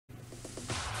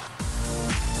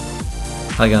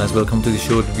Hi guys, welcome to the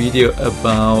short video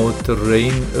about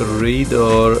rain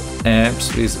radar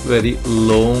apps with very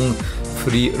long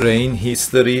free rain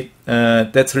history.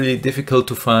 That's really difficult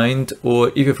to find,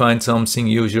 or if you find something,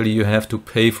 usually you have to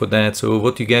pay for that. So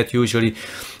what you get usually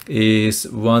is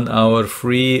 1 hour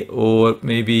free, or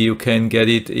maybe you can get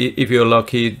it, if you're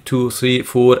lucky, 2, 3,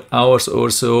 4 hours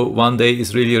or so. 1 day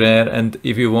is really rare, and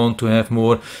if you want to have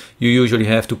more, you usually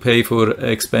have to pay for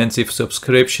expensive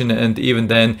subscription, and even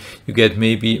then you get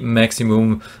maybe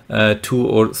maximum 2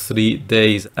 or 3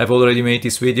 days. I've already made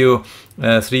this video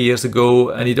 3 years ago,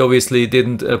 and it obviously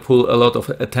didn't pull a lot of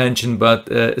attention, but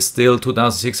still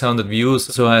 2,600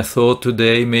 views. So I thought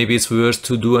today maybe it's worth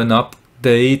to do an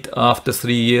update after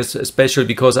 3 years, especially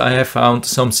because I have found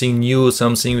something new,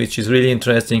 something which is really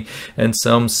interesting, and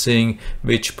something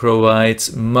which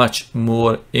provides much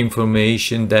more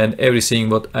information than everything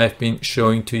what I've been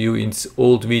showing to you in this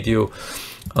old video.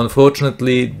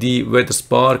 Unfortunately, the Weather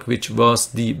Spark, which was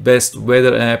the best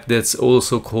weather app, that's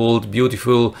also called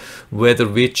Beautiful Weather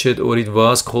Widget, or it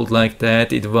was called like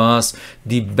that, it was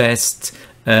the best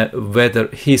weather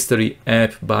history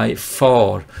app by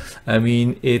far. I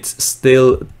mean, it's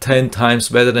still 10 times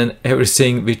better than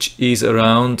everything which is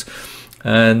around.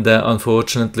 And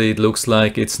unfortunately it looks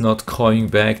like it's not coming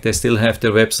back. They still have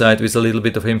their website with a little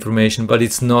bit of information, but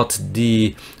it's not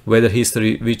the weather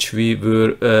history which we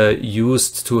were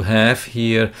used to have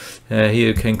here. Here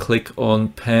you can click on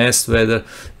past weather.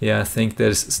 Yeah, I think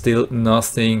there's still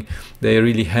nothing. They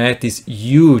really had this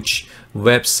huge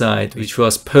website which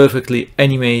was perfectly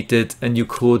animated, and you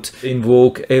could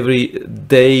invoke every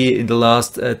day in the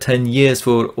last 10 years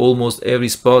for almost every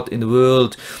spot in the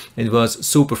world. It was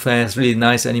super fast, really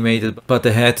nice animated, but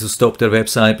they had to stop their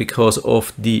website because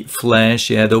of the Flash.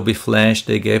 Yeah, Adobe Flash,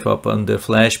 they gave up on the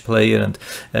Flash player, and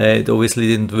it obviously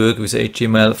didn't work with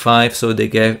HTML5, so they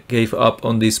gave up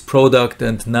on this product.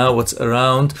 And now what's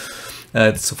around,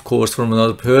 it's of course from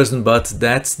another person, but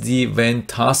that's the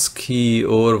Ventusky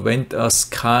or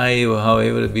Ventusky, or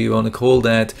however we want to call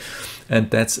that. And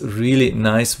that's a really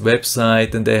nice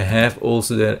website, and they have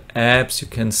also their apps. You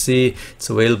can see it's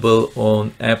available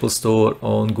on Apple Store,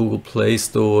 on Google Play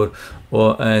Store,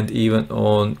 and even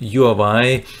on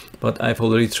UI. But I've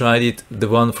already tried it, the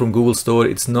one from Google Store.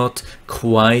 It's not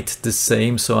quite the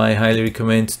same, so I highly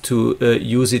recommend to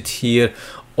use it here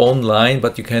online,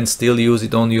 but you can still use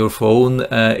it on your phone.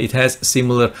 It has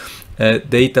similar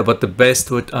data, but the best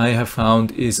what I have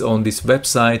found is on this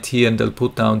website here, and I'll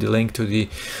put down the link to the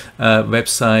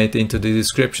website into the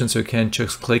description, so you can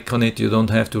just click on it. You don't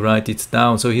have to write it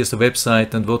down. So here's the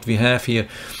website, and what we have here,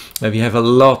 we have a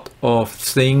lot of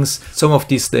things. Some of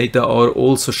these data are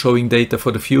also showing data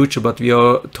for the future, but we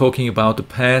are talking about the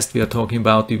past. We are talking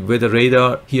about the weather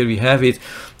radar. Here we have it,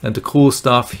 and the cool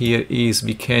stuff here is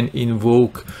we can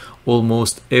invoke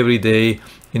almost every day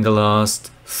in the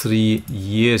last 3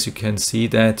 years. You can see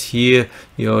that here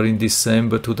we are in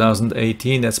December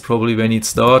 2018. That's probably when it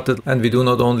started. And we do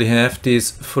not only have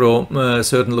this from a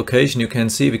certain location. You can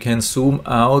see we can zoom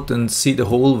out and see the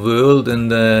whole world,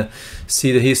 and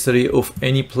see the history of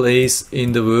any place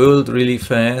in the world really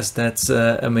fast. That's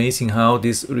amazing how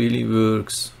this really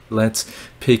works. Let's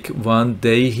pick one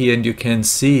day here, and you can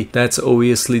see that's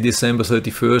obviously December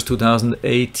 31st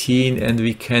 2018, and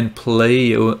we can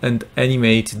play and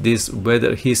animate this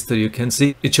weather history. You can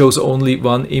see it shows only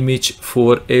one image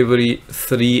for every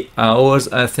 3 hours.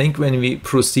 I think when we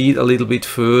proceed a little bit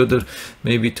further,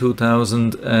 maybe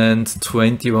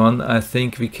 2021, I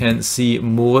think we can see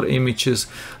more images.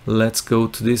 Let's go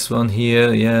to this one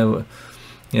here. Yeah,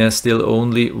 still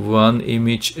only one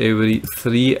image every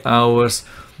 3 hours.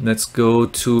 Let's go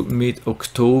to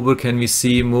mid-October. Can we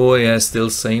see more? Yeah, still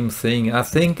same thing. I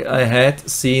think I had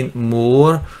seen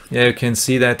more. Yeah, you can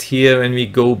see that here. When we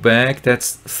go back,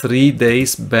 that's 3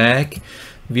 days back,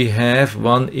 we have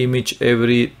one image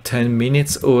every 10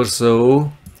 minutes or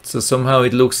so. So somehow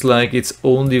it looks like it's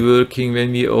only working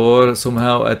when we are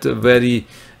somehow at a very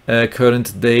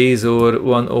current days, or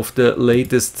one of the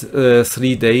latest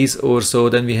 3 days or so.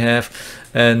 Then we have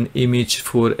an image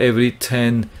for every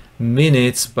 10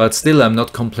 minutes, but still I'm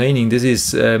not complaining. This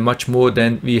is much more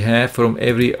than we have from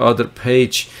every other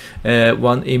page.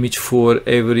 One image for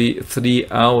every 3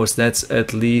 hours, that's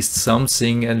at least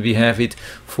something, and we have it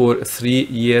for 3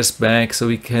 years back, so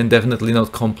we can definitely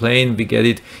not complain. We get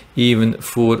it even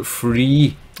for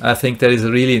free. I think there is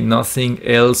really nothing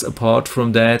else apart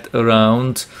from that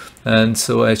around, and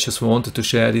so I just wanted to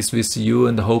share this with you,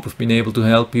 and I hope I've been able to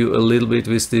help you a little bit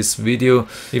with this video.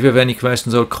 If you have any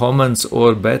questions or comments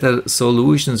or better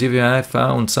solutions, if you have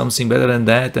found something better than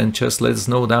that, then just let us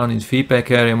know down in the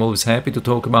feedback area. I'm always happy to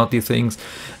talk about these things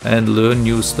and learn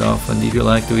new stuff. And if you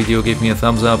like the video, give me a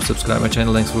thumbs up, subscribe my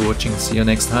channel. Thanks for watching, see you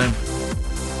next time.